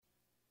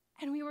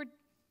and we were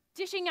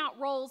dishing out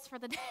rolls for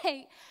the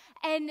day,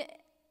 and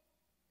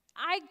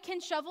I can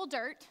shovel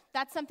dirt.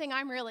 That's something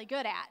I'm really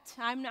good at.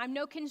 I'm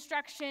no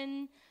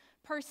construction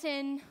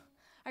person.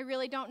 I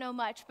really don't know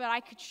much, but I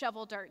could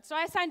shovel dirt. So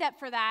I signed up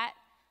for that.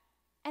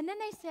 And then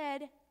they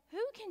said, who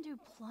can do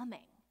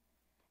plumbing?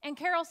 And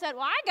Carol said,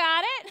 well, I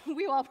got it.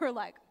 We all were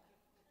like,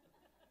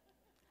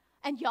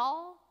 and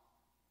y'all,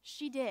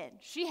 she did.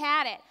 She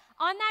had it.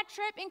 On that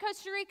trip in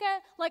Costa Rica,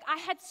 like I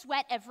had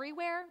sweat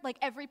everywhere. Like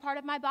every part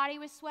of my body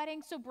was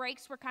sweating. So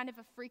breaks were kind of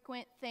a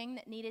frequent thing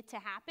that needed to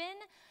happen.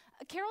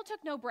 Carol took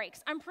no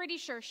breaks. I'm pretty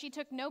sure she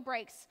took no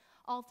breaks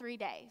all 3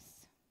 days.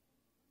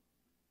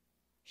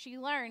 She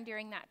learned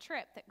during that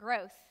trip that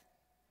growth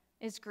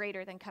is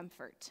greater than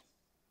comfort.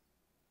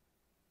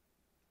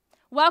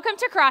 Welcome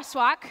to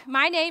Crosswalk.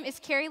 My name is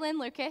Carrie Lynn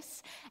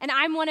Lucas, and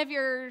I'm one of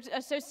your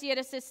associate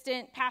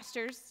assistant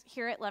pastors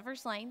here at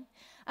Lovers Lane.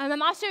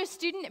 I'm also a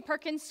student at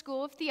Perkins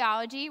School of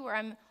Theology, where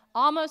I'm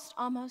almost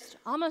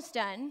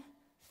done.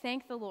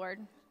 Thank the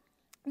Lord.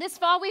 This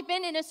fall, we've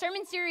been in a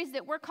sermon series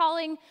that we're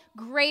calling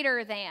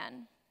Greater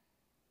Than.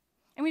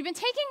 And we've been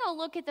taking a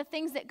look at the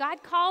things that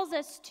God calls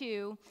us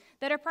to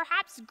that are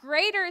perhaps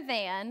greater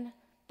than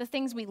the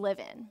things we live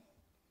in.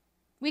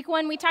 Week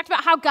 1, we talked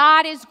about how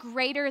God is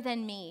greater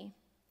than me.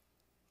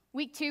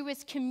 Week 2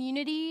 is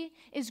community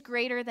is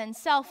greater than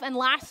self. And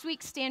last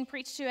week, Stan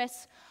preached to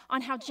us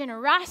on how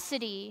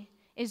generosity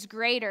is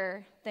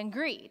greater than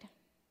greed.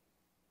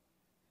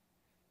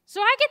 So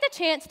I get the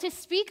chance to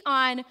speak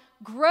on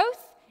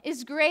growth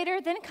is greater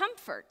than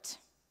comfort.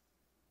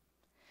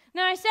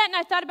 Now, I sat and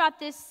I thought about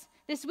this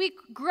week.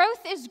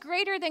 Growth is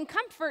greater than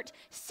comfort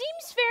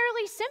seems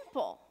fairly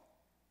simple.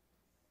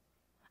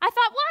 I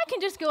thought, well, I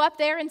can just go up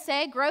there and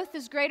say growth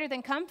is greater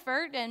than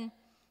comfort and,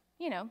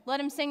 let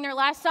them sing their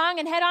last song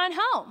and head on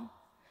home.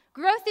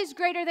 Growth is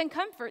greater than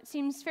comfort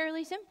seems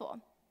fairly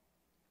simple.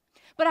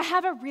 But I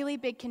have a really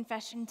big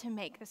confession to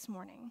make this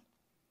morning.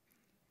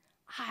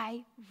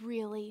 I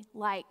really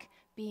like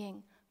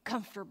being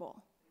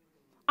comfortable.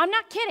 I'm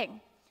not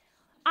kidding.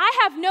 I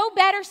have no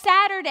better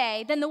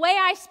Saturday than the way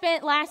I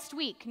spent last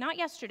week. Not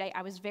yesterday.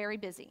 I was very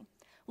busy.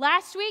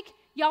 Last week,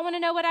 y'all want to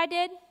know what I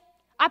did?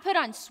 I put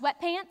on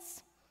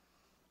sweatpants.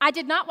 I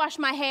did not wash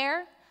my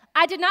hair.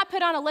 I did not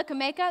put on a lick of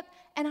makeup.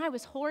 And I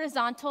was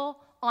horizontal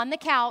on the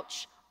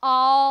couch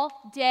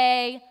all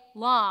day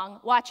long,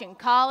 watching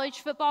college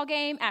football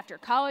game after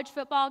college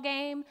football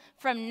game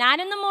from 9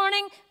 in the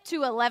morning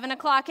to 11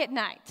 o'clock at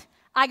night.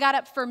 I got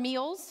up for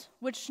meals,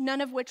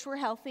 none of which were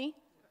healthy.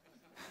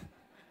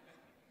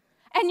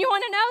 And you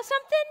want to know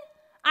something?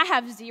 I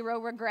have zero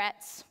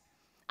regrets.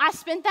 I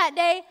spent that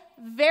day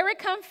very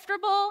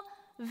comfortable,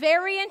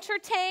 very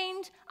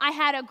entertained. I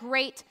had a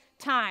great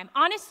time.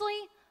 Honestly,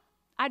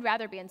 I'd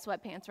rather be in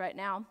sweatpants right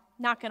now,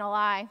 not going to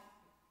lie.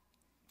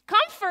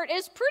 Comfort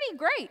is pretty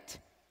great.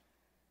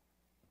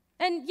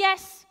 And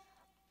yes,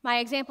 my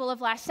example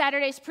of last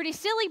Saturday is pretty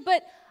silly,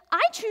 but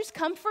I choose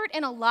comfort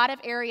in a lot of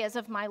areas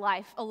of my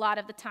life a lot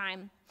of the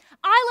time.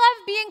 I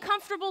love being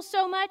comfortable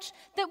so much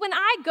that when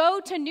I go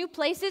to new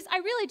places, I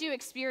really do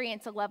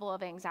experience a level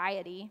of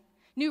anxiety.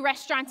 New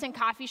restaurants and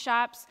coffee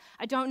shops.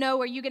 I don't know,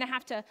 are you going to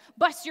have to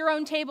bust your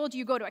own table? Do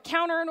you go to a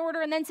counter and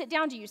order and then sit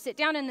down? Do you sit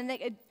down and then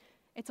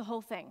it's a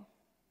whole thing.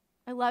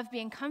 I love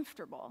being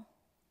comfortable.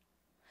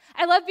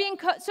 I love being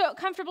so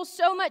comfortable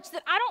so much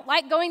that I don't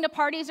like going to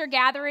parties or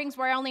gatherings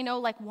where I only know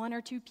like 1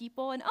 or 2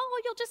 people and,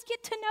 you'll just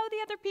get to know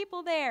the other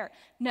people there.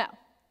 No,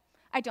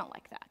 I don't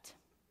like that.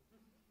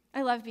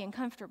 I love being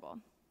comfortable.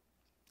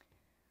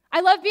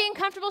 I love being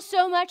comfortable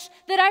so much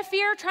that I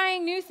fear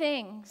trying new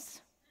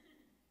things.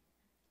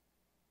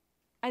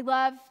 I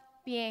love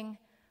being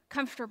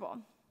comfortable.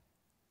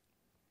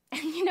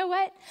 And you know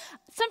what?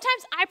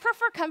 Sometimes I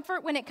prefer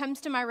comfort when it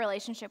comes to my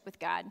relationship with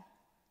God.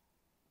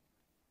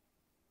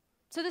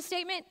 So the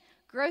statement,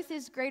 growth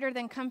is greater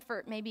than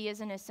comfort, maybe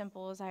isn't as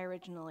simple as I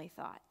originally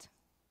thought.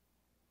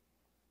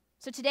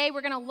 So today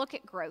we're going to look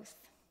at growth.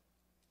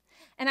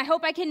 And I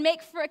hope I can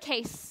make for a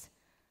case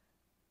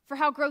for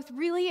how growth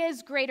really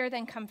is greater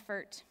than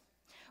comfort.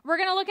 We're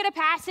going to look at a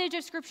passage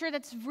of Scripture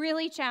that's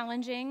really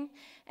challenging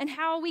and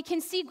how we can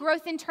see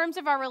growth in terms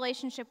of our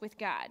relationship with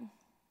God.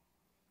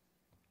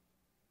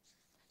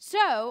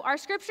 So, our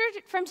scripture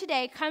from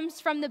today comes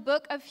from the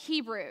book of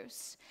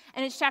Hebrews,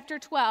 and it's chapter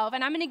 12.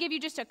 And I'm going to give you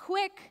just a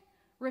quick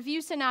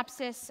review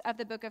synopsis of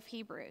the book of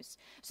Hebrews.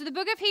 So, the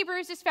book of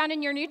Hebrews is found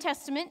in your New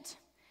Testament.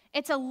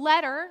 It's a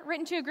letter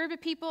written to a group of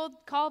people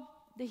called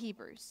the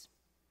Hebrews.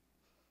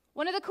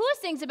 One of the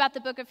coolest things about the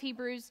book of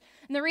Hebrews,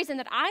 and the reason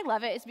that I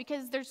love it, is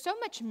because there's so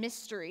much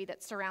mystery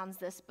that surrounds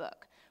this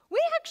book. We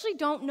actually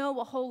don't know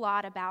a whole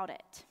lot about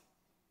it.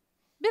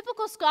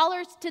 Biblical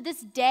scholars to this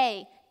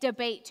day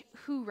debate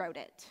who wrote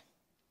it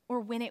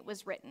or when it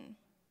was written.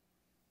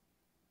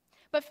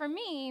 But for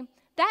me,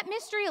 that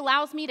mystery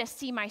allows me to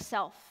see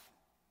myself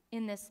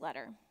in this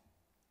letter.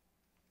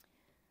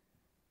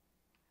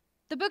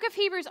 The book of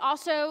Hebrews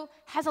also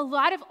has a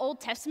lot of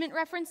Old Testament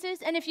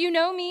references, and if you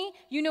know me,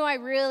 you know I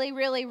really,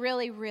 really,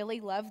 really,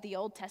 really love the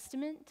Old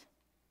Testament.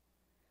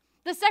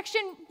 The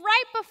section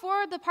right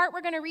before the part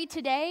we're going to read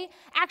today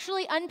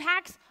actually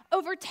unpacks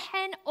over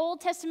 10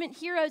 Old Testament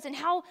heroes and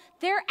how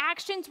their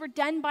actions were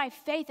done by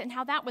faith and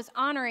how that was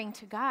honoring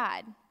to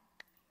God.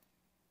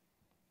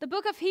 The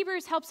book of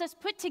Hebrews helps us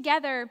put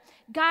together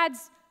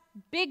God's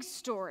big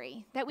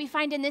story that we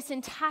find in this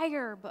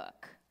entire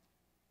book.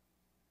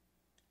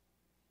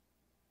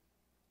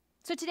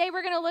 So today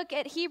we're going to look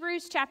at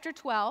Hebrews chapter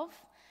 12,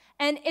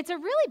 and it's a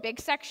really big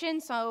section,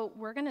 so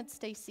we're going to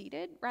stay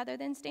seated rather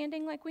than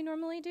standing like we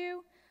normally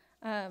do.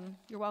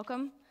 You're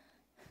welcome.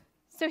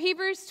 So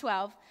Hebrews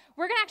 12,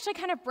 we're going to actually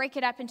kind of break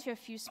it up into a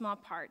few small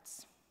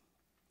parts.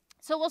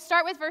 So we'll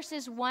start with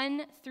verses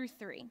 1 through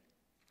 3.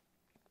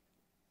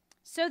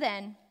 So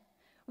then,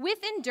 with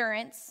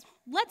endurance,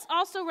 let's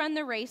also run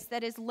the race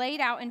that is laid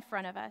out in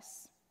front of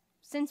us,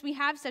 since we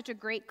have such a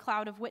great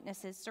cloud of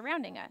witnesses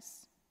surrounding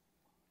us.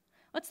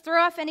 Let's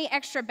throw off any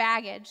extra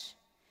baggage,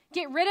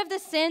 get rid of the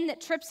sin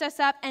that trips us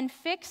up, and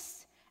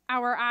fix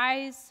our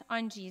eyes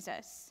on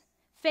Jesus,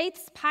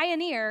 faith's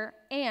pioneer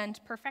and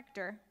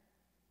perfecter.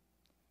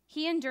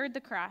 He endured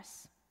the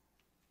cross,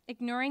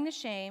 ignoring the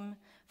shame,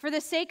 for the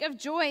sake of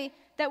joy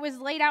that was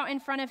laid out in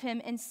front of him,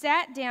 and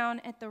sat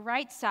down at the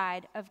right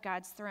side of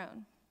God's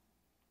throne.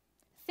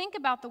 Think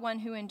about the one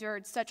who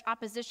endured such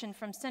opposition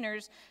from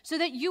sinners so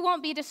that you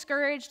won't be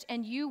discouraged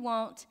and you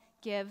won't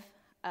give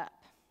up.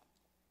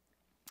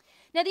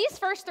 Now, these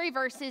first 3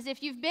 verses,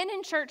 if you've been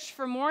in church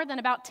for more than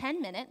about 10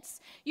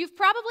 minutes, you've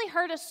probably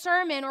heard a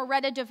sermon or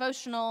read a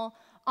devotional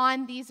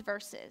on these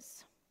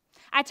verses.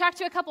 I talked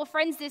to a couple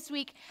friends this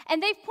week,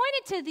 and they've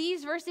pointed to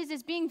these verses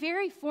as being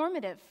very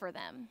formative for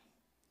them.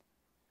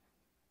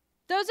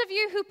 Those of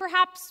you who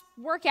perhaps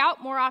work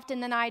out more often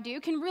than I do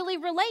can really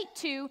relate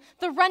to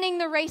the running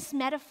the race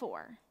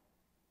metaphor.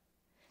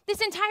 This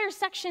entire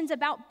section's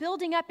about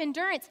building up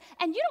endurance,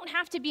 and you don't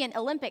have to be an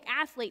Olympic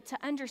athlete to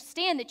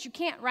understand that you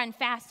can't run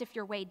fast if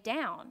you're weighed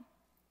down.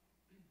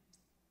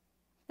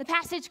 The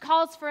passage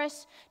calls for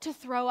us to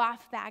throw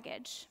off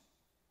baggage,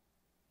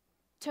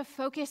 to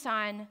focus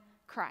on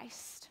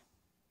Christ,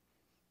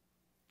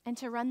 and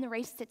to run the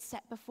race that's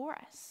set before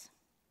us.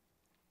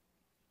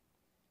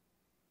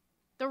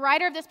 The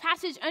writer of this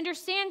passage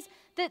understands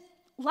that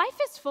life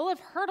is full of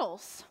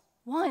hurdles,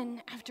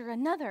 one after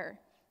another.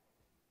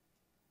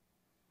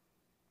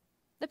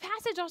 The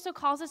passage also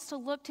calls us to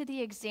look to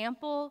the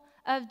example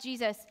of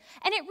Jesus,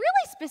 and it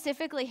really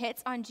specifically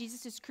hits on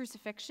Jesus'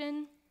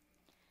 crucifixion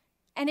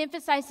and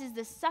emphasizes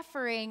the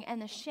suffering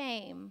and the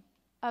shame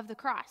of the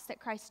cross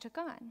that Christ took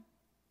on.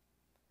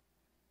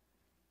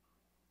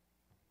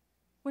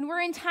 When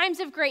we're in times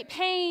of great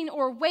pain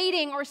or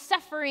waiting or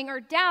suffering or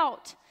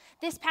doubt,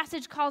 this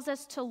passage calls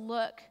us to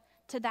look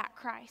to that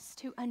Christ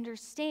who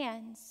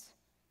understands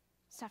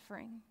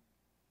suffering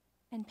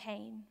and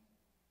pain.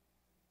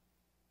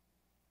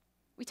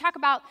 We talk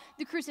about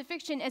the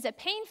crucifixion as a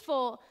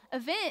painful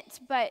event,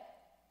 but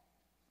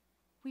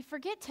we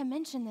forget to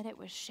mention that it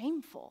was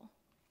shameful.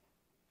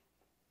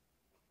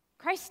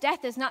 Christ's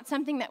death is not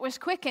something that was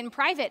quick and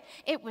private.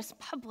 It was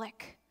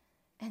public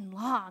and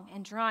long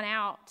and drawn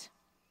out.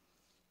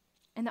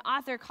 And the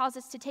author calls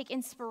us to take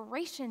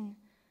inspiration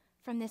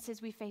from this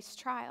as we face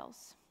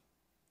trials.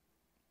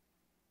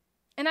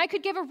 And I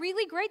could give a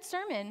really great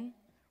sermon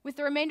with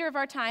the remainder of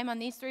our time on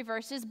these 3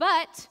 verses,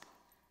 but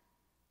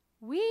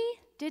we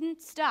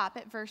didn't stop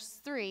at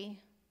verse 3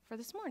 for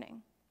this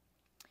morning.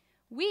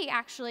 We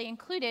actually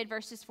included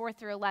verses 4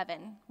 through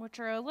 11, which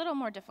are a little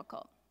more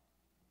difficult.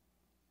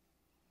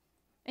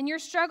 In your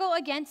struggle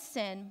against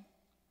sin,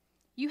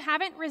 you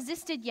haven't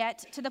resisted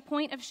yet to the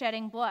point of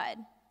shedding blood,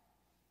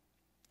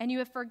 and you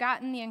have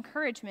forgotten the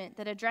encouragement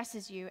that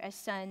addresses you as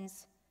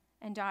sons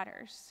and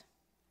daughters.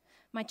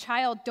 My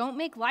child, don't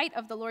make light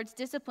of the Lord's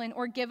discipline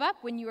or give up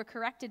when you are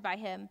corrected by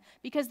him,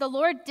 because the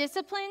Lord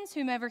disciplines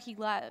whomever he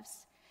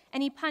loves,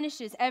 and he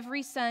punishes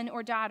every son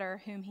or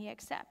daughter whom he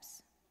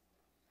accepts.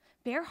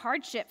 Bear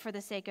hardship for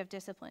the sake of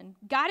discipline.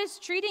 God is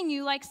treating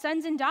you like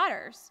sons and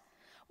daughters.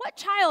 What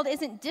child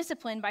isn't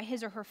disciplined by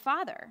his or her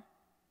father?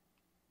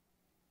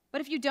 But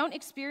if you don't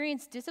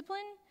experience discipline,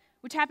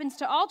 which happens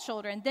to all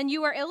children, then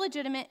you are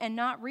illegitimate and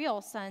not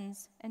real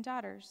sons and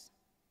daughters.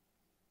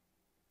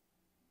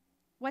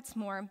 What's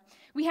more,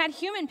 we had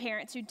human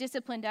parents who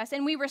disciplined us,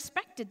 and we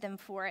respected them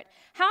for it.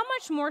 How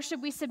much more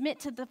should we submit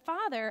to the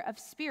Father of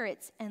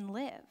spirits and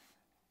live?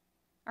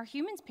 Our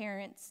human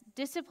parents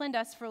disciplined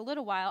us for a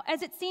little while,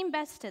 as it seemed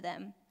best to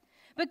them.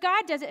 But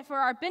God does it for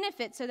our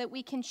benefit so that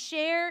we can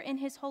share in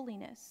his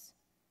holiness.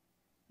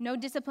 No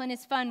discipline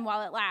is fun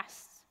while it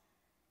lasts,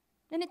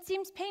 and it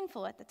seems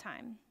painful at the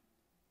time.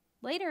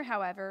 Later,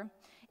 however,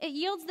 it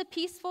yields the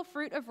peaceful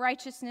fruit of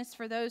righteousness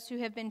for those who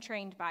have been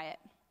trained by it.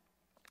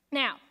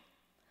 Now,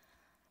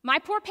 my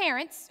poor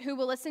parents, who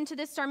will listen to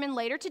this sermon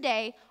later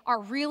today,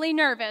 are really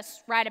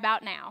nervous right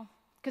about now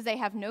because they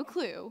have no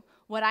clue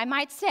what I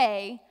might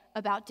say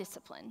about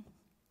discipline.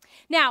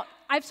 Now,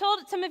 I've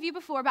told some of you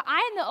before, but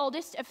I am the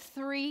oldest of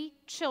 3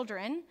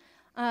 children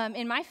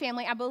in my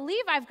family. I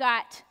believe I've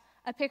got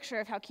a picture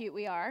of how cute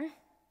we are.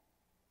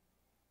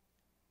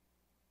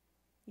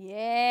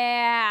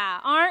 Yeah,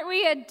 aren't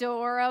we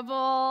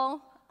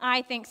adorable?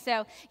 I think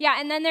so. Yeah,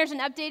 and then there's an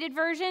updated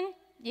version.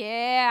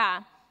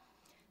 Yeah.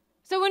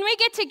 So when we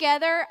get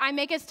together, I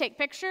make us take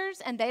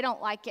pictures, and they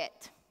don't like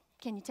it.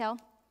 Can you tell?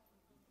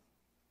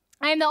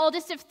 I am the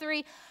oldest of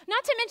three.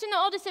 Not to mention the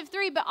oldest of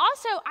three, but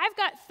also I've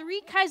got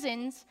 3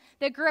 cousins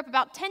that grew up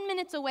about 10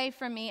 minutes away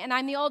from me, and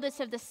I'm the oldest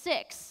of the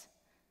 6.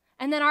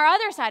 And then our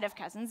other side of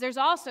cousins, there's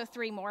also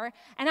 3 more,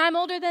 and I'm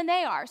older than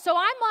they are. So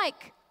I'm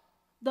like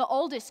the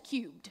oldest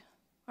cubed,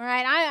 all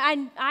right?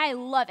 I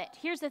love it.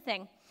 Here's the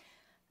thing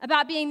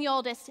about being the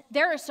oldest.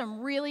 There are some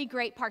really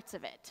great parts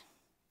of it.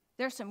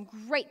 There's some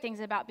great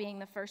things about being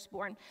the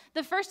firstborn.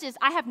 The first is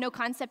I have no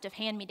concept of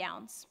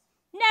hand-me-downs.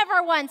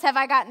 Never once have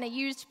I gotten a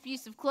used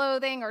piece of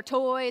clothing or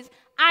toys.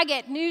 I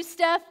get new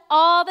stuff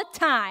all the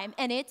time,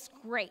 and it's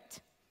great.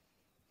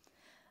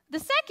 The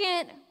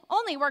second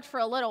only worked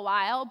for a little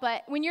while,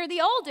 but when you're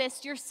the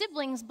oldest, your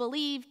siblings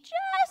believe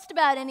just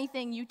about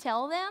anything you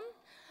tell them.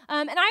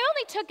 And I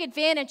only took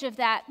advantage of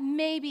that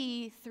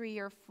maybe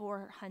 300 or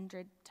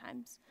 400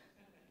 times.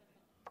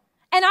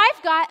 And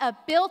I've got a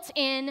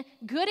built-in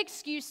good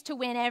excuse to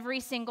win every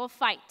single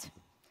fight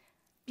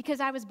because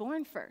I was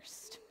born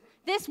first.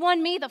 This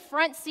won me the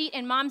front seat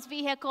in Mom's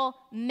vehicle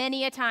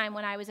many a time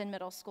when I was in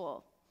middle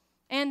school,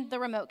 and the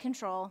remote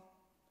control,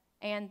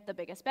 and the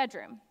biggest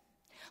bedroom.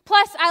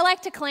 Plus, I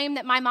like to claim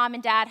that my mom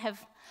and dad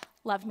have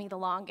loved me the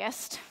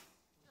longest.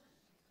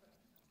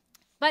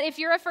 But if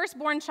you're a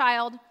firstborn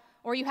child,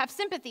 or you have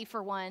sympathy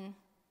for one,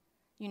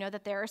 you know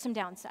that there are some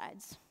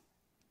downsides.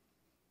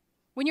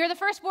 When you're the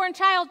firstborn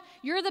child,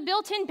 you're the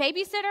built-in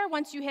babysitter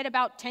once you hit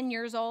about 10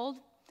 years old.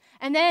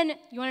 And then,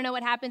 you want to know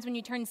what happens when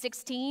you turn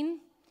 16?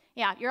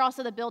 Yeah, you're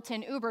also the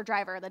built-in Uber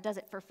driver that does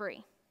it for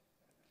free.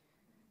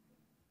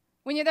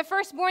 When you're the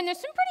firstborn, there's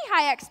some pretty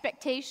high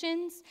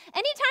expectations.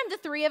 Anytime the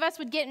 3 of us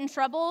would get in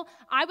trouble,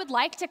 I would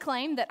like to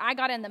claim that I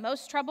got in the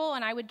most trouble,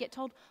 and I would get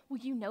told, well,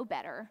 you know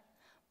better.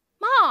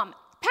 Mom,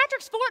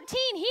 Patrick's 14,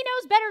 he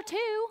knows better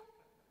too.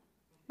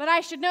 But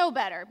I should know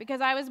better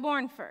because I was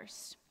born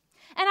first.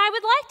 And I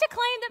would like to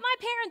claim that my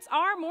parents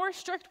are more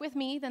strict with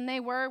me than they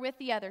were with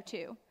the other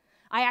 2.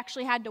 I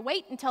actually had to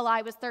wait until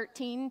I was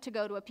 13 to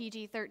go to a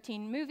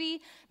PG-13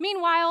 movie.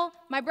 Meanwhile,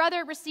 my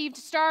brother received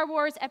Star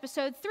Wars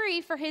Episode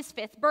 3 for his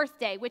 5th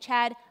birthday, which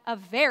had a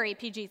very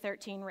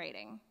PG-13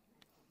 rating.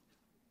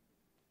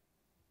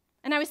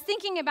 And I was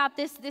thinking about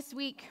this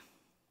week,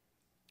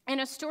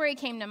 and a story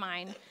came to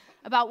mind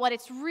about what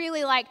it's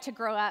really like to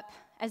grow up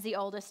as the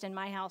oldest in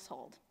my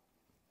household.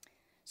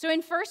 So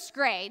in 1st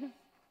grade,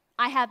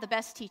 I had the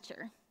best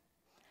teacher.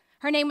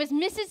 Her name was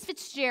Mrs.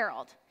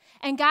 Fitzgerald.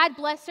 And God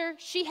bless her,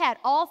 she had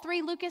all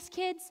 3 Lucas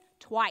kids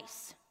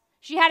twice.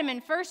 She had them in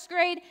 1st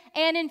grade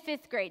and in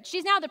 5th grade.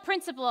 She's now the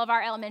principal of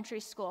our elementary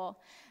school.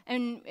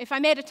 And if I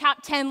made a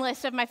top 10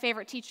 list of my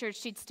favorite teachers,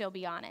 she'd still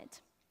be on it.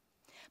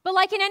 But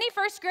like in any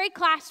 1st grade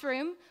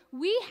classroom,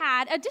 we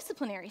had a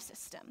disciplinary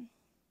system.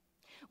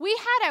 We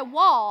had a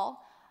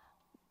wall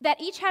that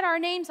each had our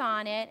names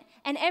on it,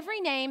 and every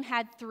name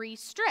had 3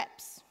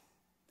 strips.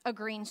 A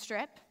green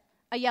strip,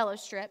 a yellow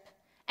strip,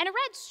 and a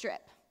red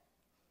strip.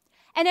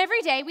 And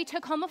every day we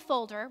took home a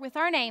folder with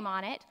our name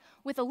on it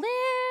with a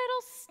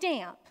little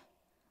stamp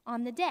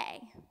on the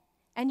day.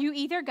 And you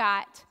either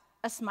got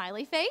a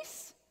smiley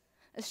face,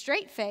 a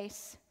straight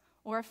face,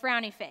 or a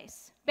frowny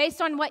face,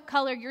 based on what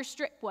color your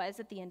strip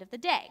was at the end of the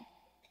day.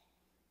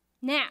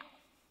 Now,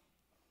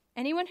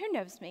 anyone who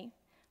knows me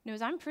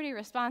knows I'm pretty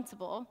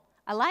responsible.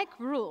 I like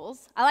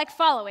rules. I like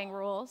following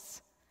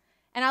rules.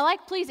 And I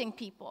like pleasing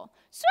people.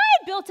 So I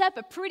had built up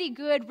a pretty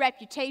good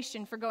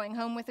reputation for going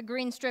home with a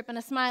green strip and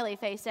a smiley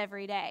face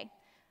every day.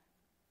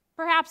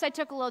 Perhaps I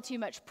took a little too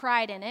much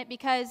pride in it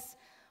because,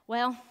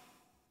 well,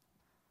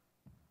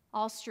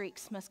 all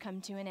streaks must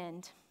come to an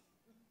end.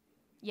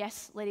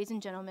 Yes, ladies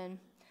and gentlemen,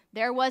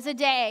 there was a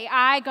day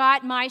I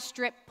got my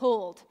strip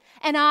pulled,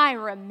 and I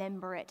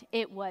remember it.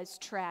 It was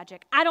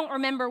tragic. I don't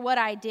remember what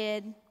I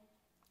did,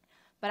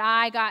 but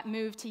I got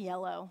moved to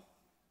yellow.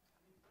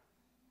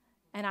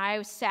 And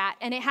I sat,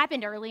 and it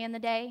happened early in the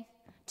day,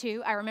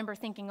 too. I remember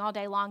thinking all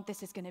day long,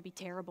 this is going to be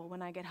terrible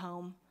when I get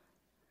home.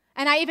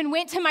 And I even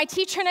went to my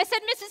teacher, and I said,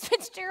 Mrs.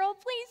 Fitzgerald,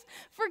 please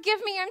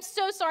forgive me. I'm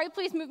so sorry.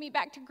 Please move me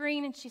back to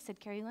green. And she said,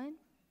 Carrie Lynn,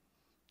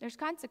 there's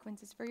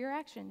consequences for your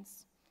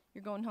actions.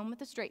 You're going home with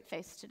a straight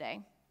face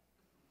today.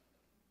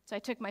 So I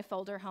took my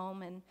folder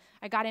home, and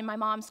I got in my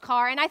mom's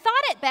car, and I thought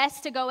it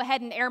best to go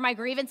ahead and air my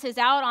grievances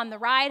out on the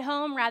ride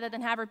home rather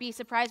than have her be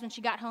surprised when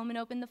she got home and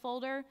opened the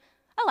folder.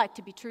 I like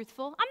to be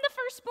truthful. I'm the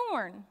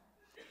firstborn.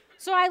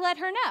 So I let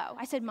her know.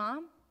 I said,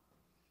 Mom,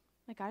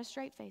 I got a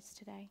straight face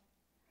today.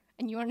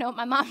 And you want to know what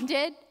my mom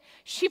did?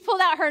 She pulled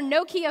out her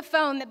Nokia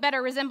phone that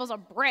better resembles a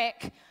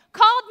brick,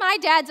 called my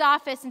dad's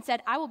office and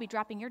said, I will be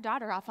dropping your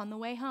daughter off on the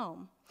way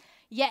home.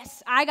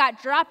 Yes, I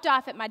got dropped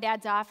off at my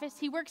dad's office.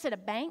 He works at a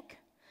bank,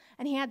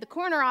 and he had the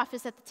corner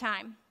office at the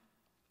time.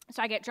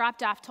 So I get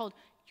dropped off, told,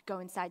 you go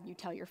inside and you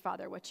tell your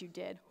father what you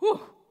did.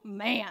 Whew,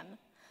 man.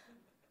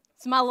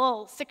 So my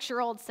little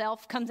 6-year-old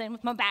self comes in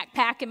with my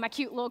backpack and my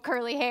cute little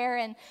curly hair,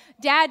 and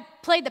Dad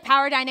played the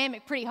power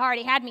dynamic pretty hard.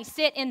 He had me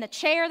sit in the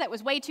chair that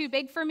was way too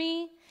big for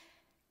me,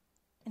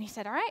 and he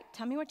said, all right,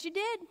 tell me what you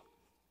did.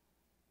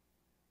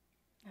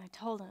 And I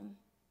told him,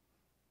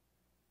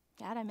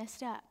 Dad, I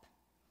messed up.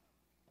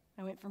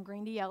 I went from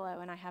green to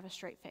yellow, and I have a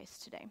straight face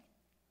today.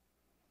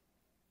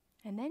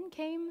 And then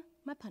came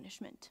my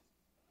punishment.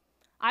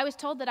 I was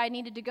told that I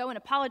needed to go and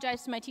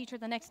apologize to my teacher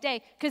the next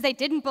day because they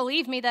didn't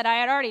believe me that I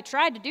had already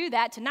tried to do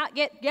that to not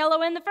get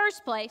yellow in the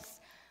first place.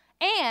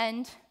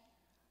 And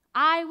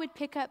I would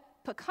pick up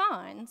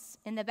pecans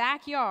in the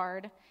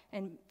backyard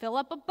and fill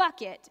up a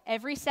bucket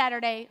every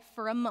Saturday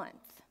for a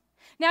month.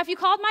 Now, if you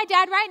called my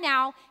dad right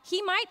now,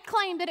 he might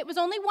claim that it was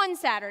only one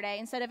Saturday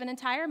instead of an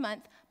entire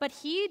month, but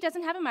he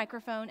doesn't have a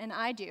microphone and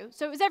I do.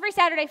 So it was every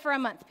Saturday for a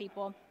month,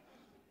 people.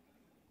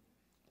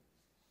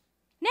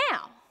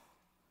 Now,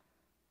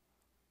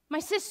 my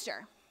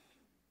sister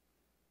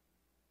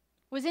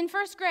was in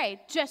first grade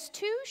just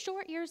 2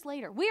 short years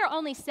later. We are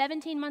only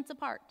 17 months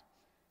apart.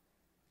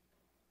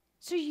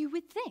 So you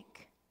would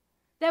think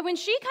that when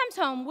she comes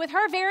home with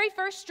her very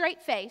first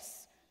straight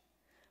face,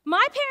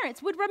 my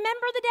parents would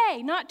remember the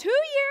day, not 2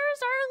 years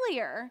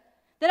earlier,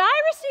 that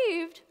I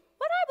received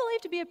what I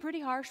believe to be a pretty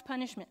harsh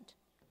punishment.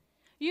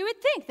 You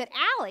would think that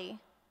Allie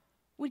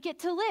would get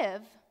to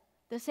live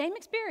the same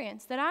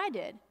experience that I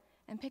did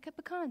and pick up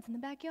pecans in the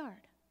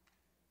backyard.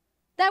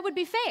 That would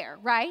be fair,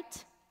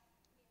 right?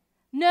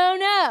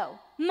 No.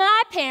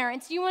 My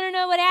parents, you want to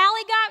know what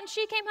Allie got when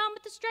she came home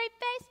with a straight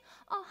face?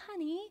 Oh,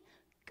 honey,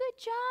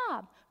 good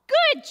job.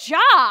 Good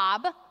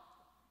job?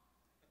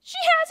 She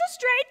has a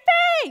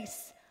straight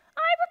face.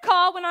 I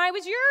recall when I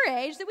was your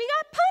age that we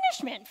got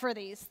punishment for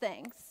these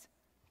things.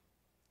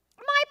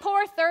 My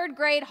poor third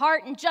grade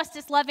heart and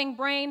justice-loving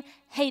brain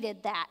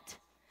hated that.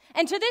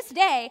 And to this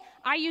day,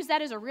 I use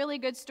that as a really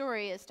good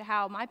story as to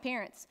how my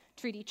parents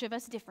treat each of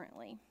us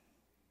differently.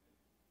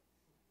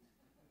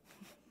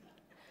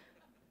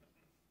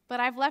 But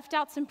I've left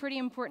out some pretty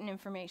important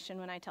information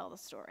when I tell the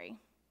story.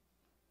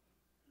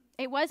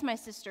 It was my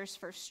sister's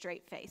first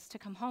straight face to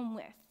come home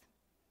with.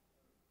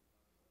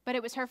 But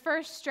it was her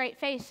first straight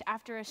face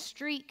after a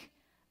streak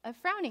of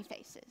frowny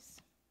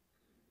faces.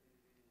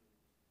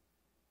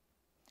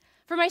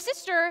 For my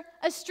sister,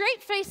 a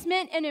straight face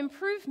meant an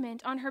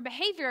improvement on her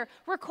behavior,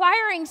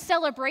 requiring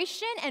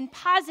celebration and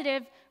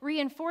positive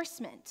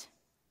reinforcement.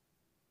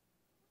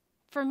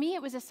 For me,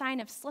 it was a sign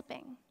of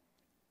slipping.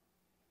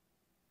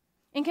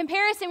 In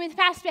comparison with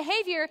past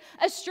behavior,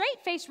 a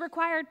straight face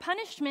required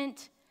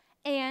punishment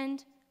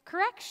and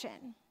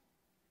correction.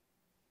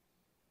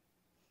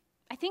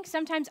 I think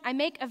sometimes I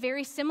make a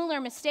very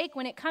similar mistake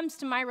when it comes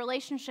to my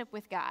relationship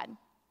with God.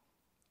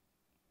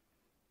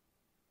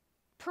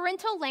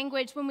 Parental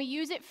language, when we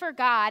use it for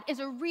God, is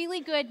a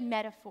really good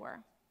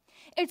metaphor.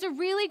 It's a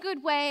really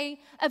good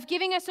way of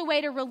giving us a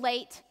way to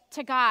relate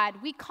to God.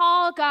 We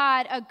call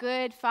God a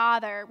good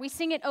father. We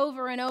sing it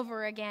over and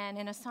over again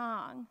in a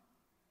song.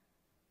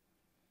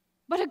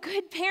 But a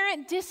good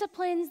parent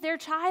disciplines their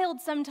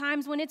child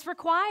sometimes when it's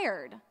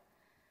required.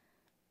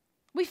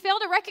 We fail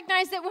to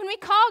recognize that when we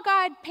call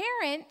God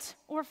parent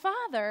or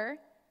father,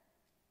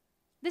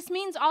 this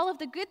means all of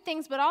the good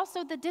things, but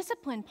also the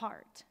discipline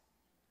part.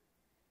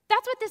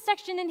 That's what this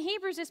section in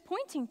Hebrews is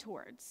pointing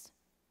towards.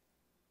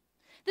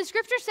 The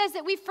scripture says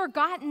that we've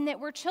forgotten that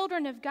we're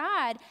children of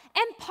God,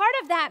 and part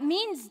of that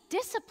means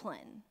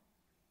discipline.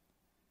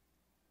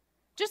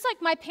 Just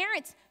like my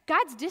parents,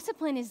 God's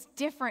discipline is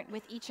different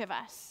with each of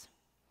us.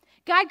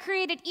 God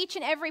created each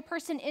and every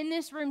person in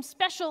this room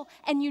special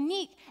and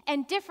unique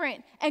and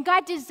different, and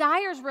God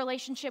desires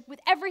relationship with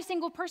every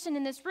single person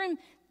in this room.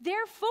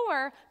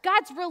 Therefore,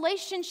 God's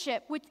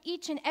relationship with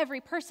each and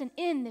every person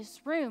in this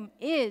room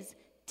is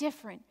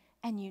different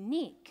and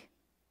unique.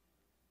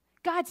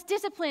 God's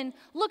discipline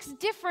looks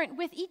different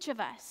with each of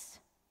us.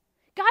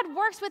 God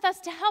works with us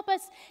to help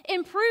us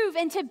improve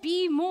and to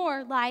be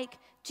more like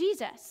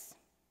Jesus.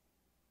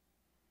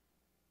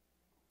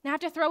 Now, I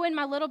have to throw in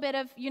my little bit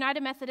of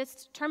United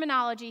Methodist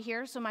terminology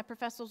here, so my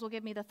professors will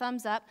give me the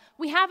thumbs up.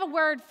 We have a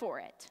word for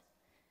it,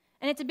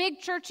 and it's a big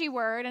churchy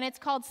word, and it's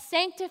called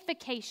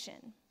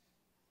sanctification.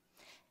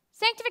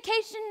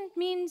 Sanctification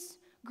means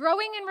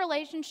growing in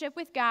relationship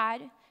with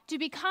God to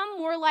become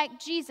more like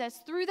Jesus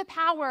through the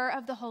power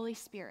of the Holy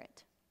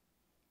Spirit.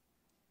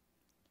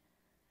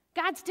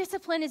 God's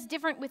discipline is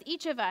different with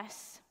each of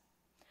us.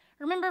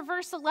 Remember,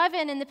 verse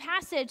 11 in the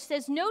passage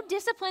says, "No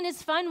discipline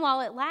is fun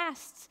while it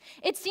lasts.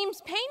 It seems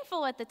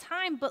painful at the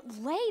time, but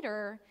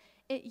later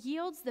it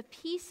yields the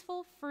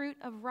peaceful fruit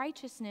of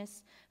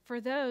righteousness for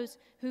those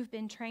who've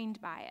been trained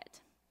by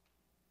it."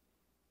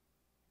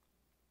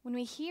 When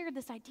we hear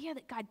this idea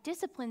that God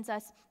disciplines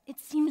us, it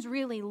seems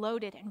really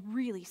loaded and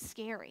really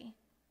scary.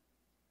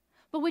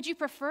 But would you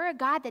prefer a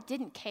God that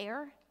didn't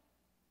care?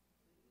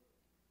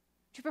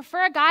 Would you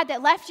prefer a God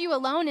that left you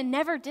alone and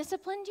never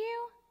disciplined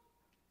you?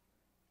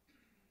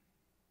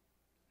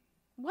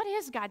 What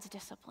is God's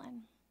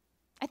discipline?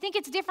 I think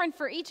it's different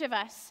for each of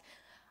us.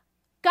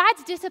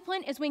 God's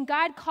discipline is when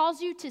God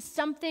calls you to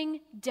something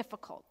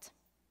difficult.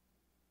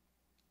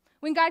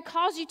 When God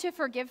calls you to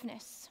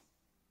forgiveness.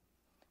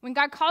 When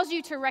God calls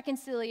you to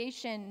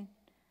reconciliation.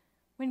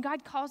 When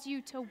God calls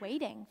you to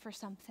waiting for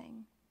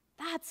something.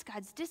 That's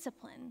God's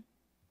discipline.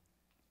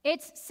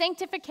 It's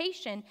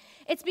sanctification.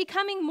 It's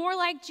becoming more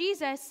like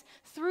Jesus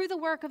through the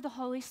work of the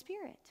Holy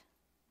Spirit.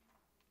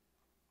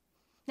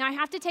 Now, I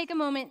have to take a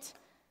moment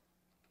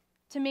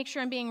to make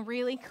sure I'm being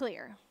really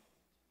clear.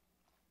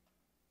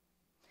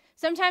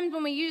 Sometimes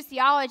when we use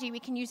theology, we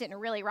can use it in a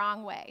really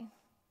wrong way.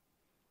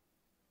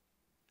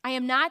 I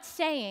am not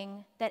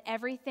saying that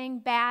everything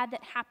bad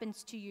that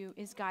happens to you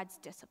is God's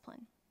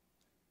discipline.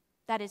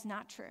 That is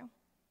not true.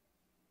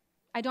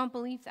 I don't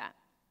believe that.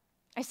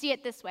 I see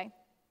it this way.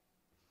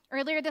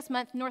 Earlier this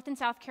month, North and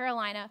South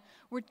Carolina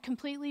were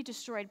completely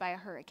destroyed by a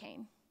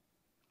hurricane.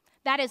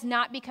 That is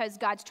not because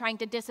God's trying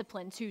to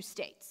discipline two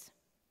states.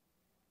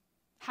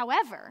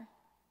 However,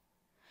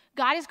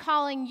 God is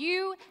calling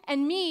you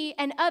and me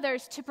and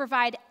others to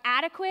provide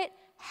adequate,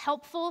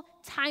 helpful,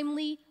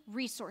 timely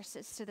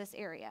resources to this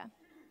area.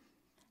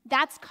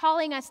 That's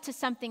calling us to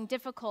something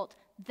difficult.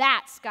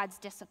 That's God's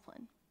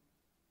discipline.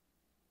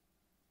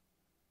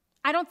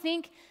 I don't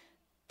think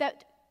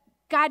that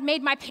God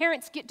made my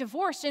parents get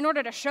divorced in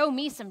order to show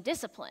me some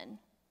discipline.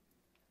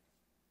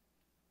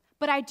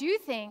 But I do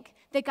think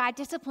that God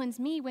disciplines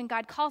me when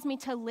God calls me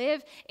to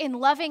live in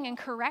loving and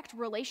correct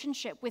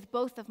relationship with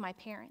both of my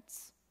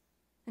parents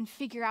and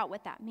figure out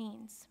what that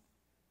means.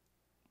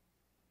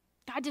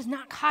 God does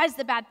not cause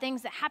the bad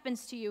things that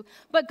happens to you,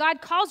 but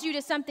God calls you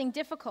to something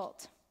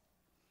difficult.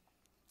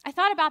 I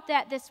thought about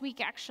that this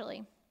week,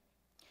 actually.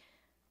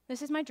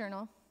 This is my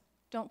journal.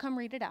 Don't come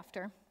read it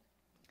after.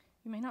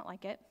 You may not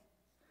like it.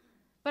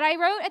 But I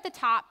wrote at the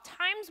top,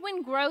 times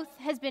when growth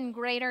has been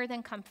greater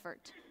than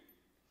comfort.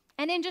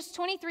 And in just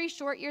 23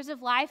 short years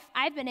of life,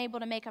 I've been able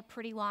to make a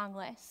pretty long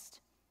list.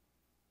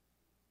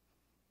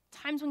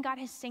 Times when God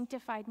has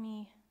sanctified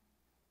me.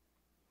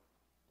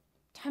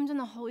 Times when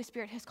the Holy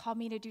Spirit has called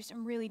me to do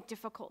some really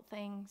difficult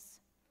things.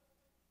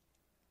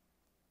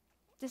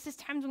 This is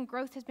times when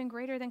growth has been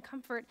greater than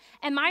comfort.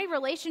 And my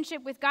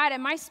relationship with God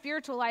and my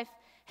spiritual life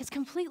has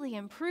completely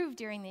improved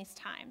during these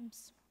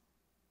times.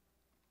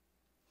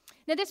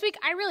 Now, this week,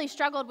 I really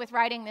struggled with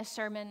writing this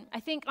sermon. I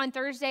think on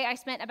Thursday, I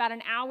spent about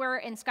an hour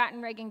in Scott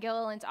and Reagan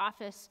Gilliland's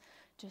office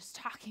just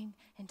talking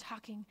and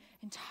talking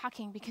and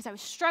talking because I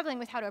was struggling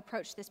with how to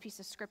approach this piece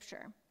of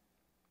scripture.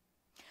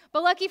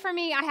 But lucky for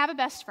me, I have a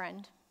best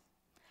friend.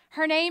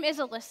 Her name is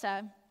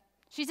Alyssa.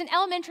 She's an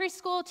elementary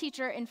school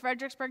teacher in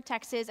Fredericksburg,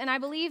 Texas, and I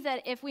believe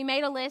that if we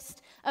made a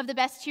list of the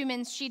best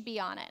humans, she'd be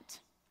on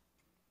it.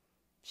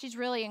 She's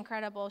really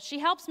incredible. She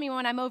helps me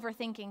when I'm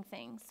overthinking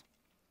things.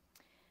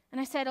 And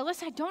I said,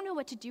 Alyssa, I don't know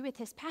what to do with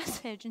this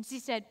passage. And she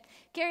said,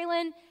 Carrie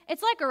Lynn,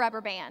 it's like a rubber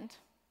band.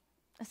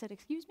 I said,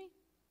 excuse me?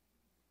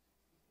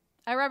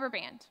 A rubber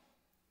band,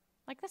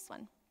 like this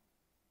one.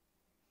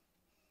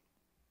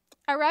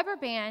 A rubber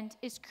band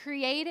is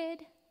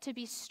created to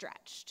be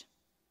stretched.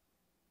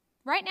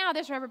 Right now,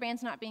 this rubber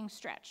band's not being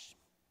stretched.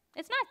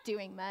 It's not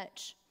doing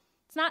much.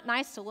 It's not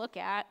nice to look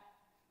at.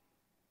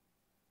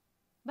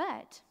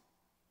 But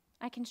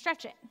I can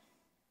stretch it,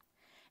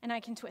 and I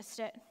can twist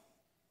it.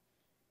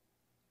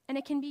 And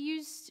it can be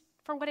used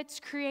for what it's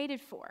created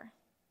for,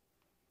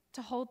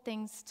 to hold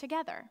things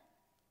together.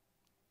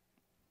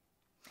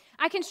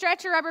 I can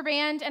stretch a rubber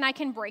band and I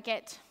can break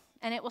it,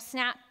 and it will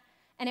snap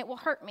and it will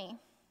hurt me.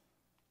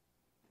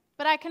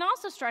 But I can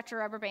also stretch a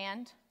rubber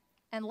band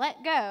and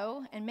let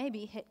go and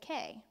maybe hit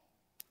K.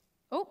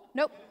 Oh,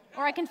 nope,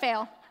 or I can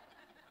fail.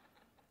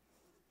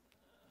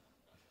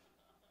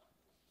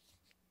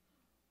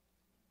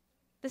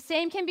 The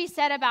same can be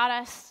said about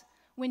us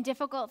when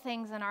difficult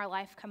things in our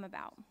life come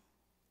about.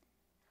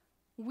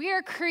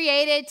 We're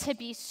created to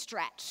be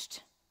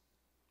stretched.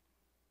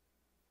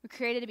 We're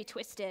created to be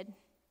twisted.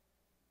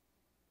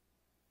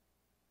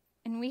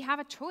 And we have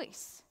a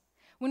choice.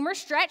 When we're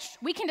stretched,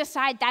 we can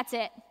decide that's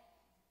it.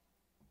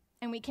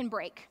 And we can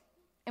break.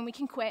 And we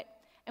can quit.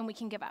 And we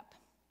can give up.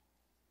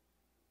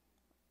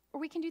 Or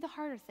we can do the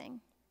harder thing.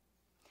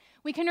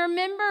 We can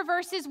remember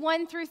verses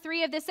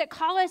 1-3 of this that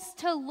call us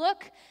to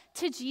look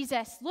to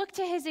Jesus, look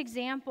to his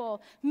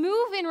example,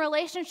 move in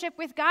relationship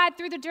with God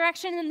through the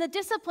direction and the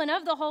discipline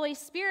of the Holy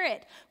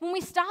Spirit. When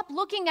we stop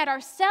looking at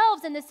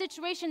ourselves and the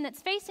situation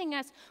that's facing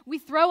us, we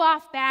throw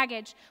off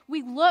baggage.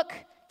 We look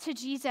to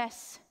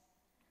Jesus.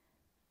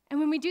 And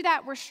when we do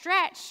that, we're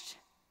stretched.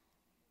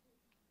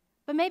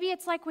 But maybe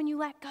it's like when you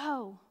let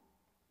go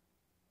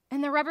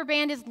and the rubber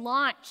band is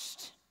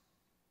launched.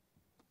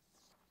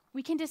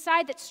 We can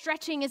decide that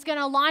stretching is going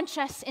to launch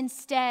us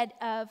instead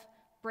of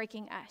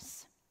breaking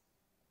us.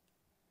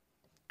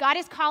 God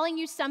is calling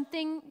you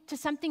to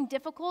something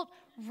difficult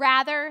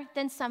rather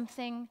than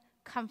something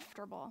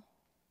comfortable.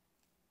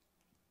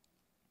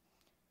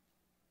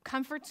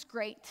 Comfort's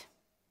great,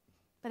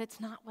 but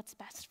it's not what's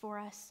best for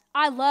us.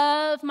 I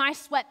love my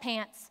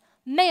sweatpants.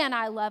 Man,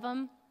 I love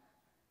them.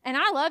 And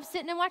I love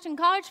sitting and watching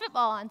college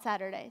football on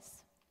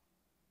Saturdays.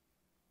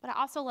 But I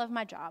also love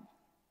my job.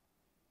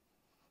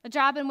 A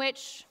job in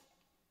which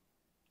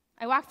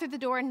I walk through the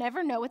door and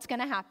never know what's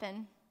going to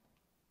happen.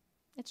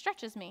 It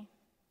stretches me.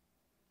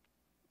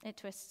 It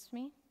twists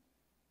me.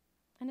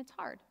 And it's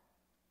hard.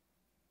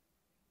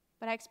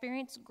 But I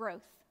experience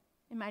growth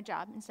in my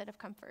job instead of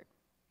comfort.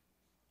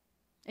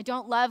 I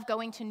don't love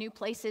going to new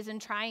places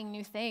and trying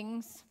new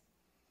things,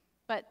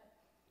 but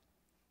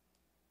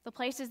the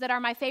places that are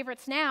my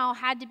favorites now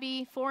had to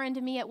be foreign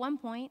to me at one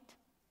point.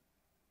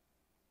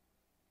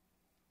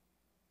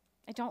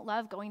 I don't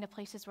love going to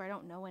places where I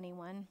don't know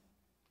anyone.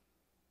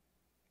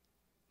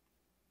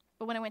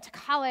 But when I went to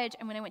college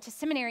and when I went to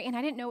seminary and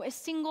I didn't know a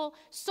single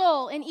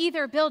soul in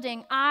either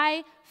building,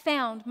 I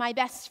found my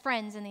best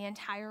friends in the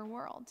entire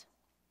world.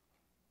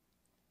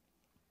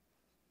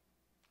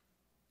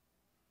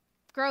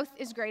 Growth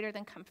is greater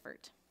than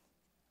comfort.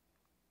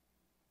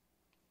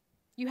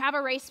 You have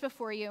a race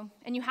before you,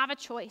 and you have a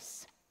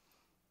choice.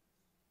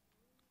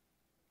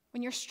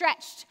 When you're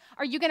stretched,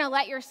 are you going to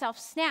let yourself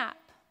snap?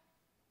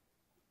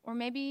 Or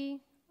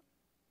maybe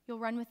you'll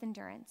run with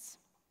endurance.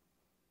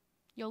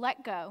 You'll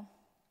let go.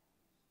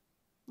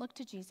 Look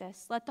to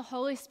Jesus. Let the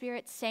Holy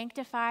Spirit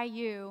sanctify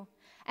you,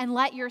 and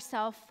let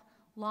yourself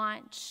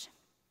launch.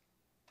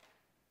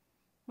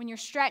 When you're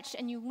stretched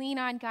and you lean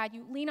on God,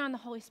 you lean on the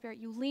Holy Spirit,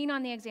 you lean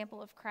on the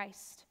example of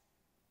Christ.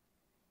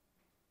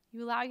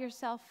 You allow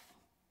yourself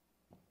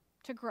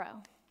to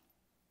grow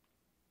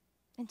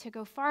and to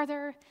go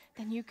farther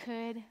than you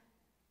could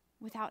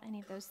without any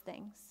of those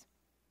things.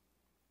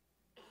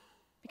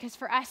 Because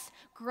for us,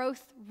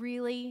 growth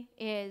really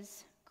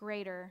is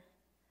greater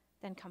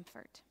than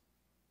comfort.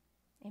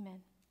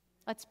 Amen.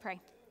 Let's pray.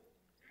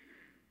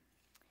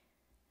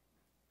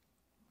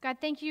 God,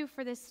 thank you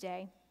for this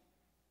day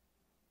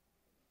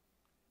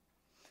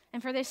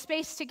and for this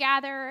space to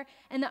gather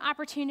and the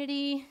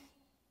opportunity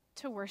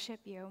to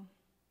worship you.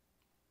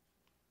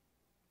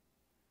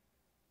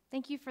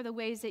 Thank you for the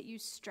ways that you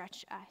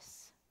stretch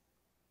us.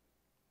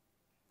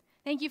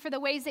 Thank you for the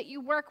ways that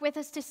you work with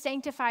us to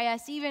sanctify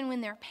us even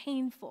when they're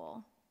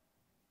painful.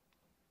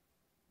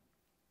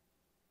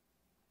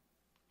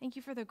 Thank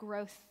you for the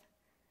growth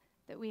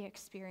that we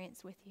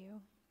experience with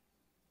you.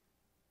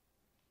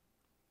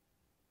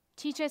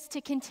 Teach us to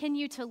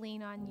continue to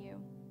lean on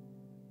you.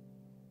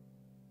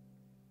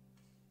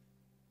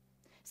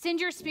 Send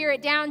your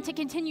Spirit down to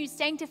continue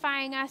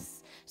sanctifying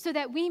us so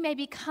that we may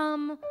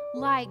become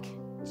like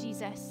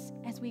Jesus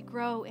as we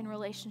grow in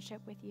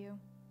relationship with you.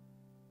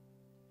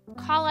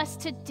 Call us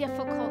to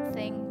difficult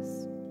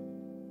things.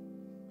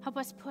 Help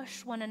us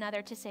push one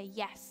another to say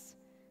yes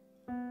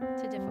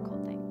to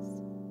difficult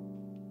things.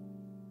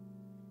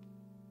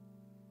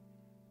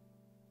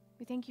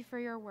 We thank you for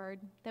your word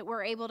that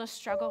we're able to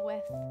struggle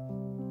with.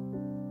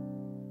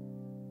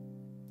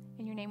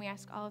 In your name we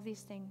ask all of these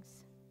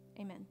things.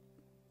 Amen.